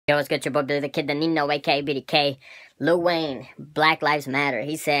Yo, what's good? Your boy Billy the Kid, the Nino, aka BDK. Lil Wayne, Black Lives Matter.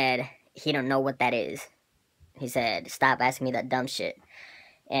 He said he don't know what that is. He said, stop asking me that dumb shit.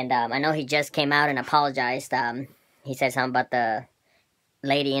 And I know he just came out and apologized. He said something about the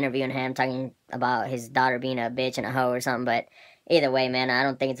lady interviewing him, talking about his daughter being a bitch and a hoe or something. But either way, man, I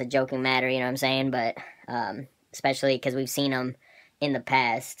don't think it's a joking matter, you know what I'm saying? But especially because we've seen him in the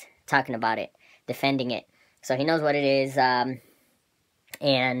past talking about it, defending it. So he knows what it is.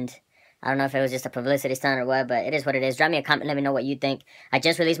 And I don't know if it was just a publicity stunt or what, but it is what it is. Drop me a comment, let me know what you think. I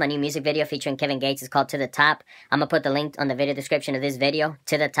just released my new music video featuring Kevin Gates. It's called To The Top. I'm going to put the link on the video description of this video.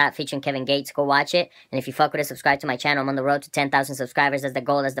 To The Top featuring Kevin Gates. Go watch it. And if you fuck with it, subscribe to my channel. I'm on the road to 10,000 subscribers. That's the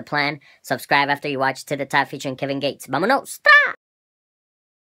goal, that's the plan. Subscribe after you watch To The Top featuring Kevin Gates. Vámonos!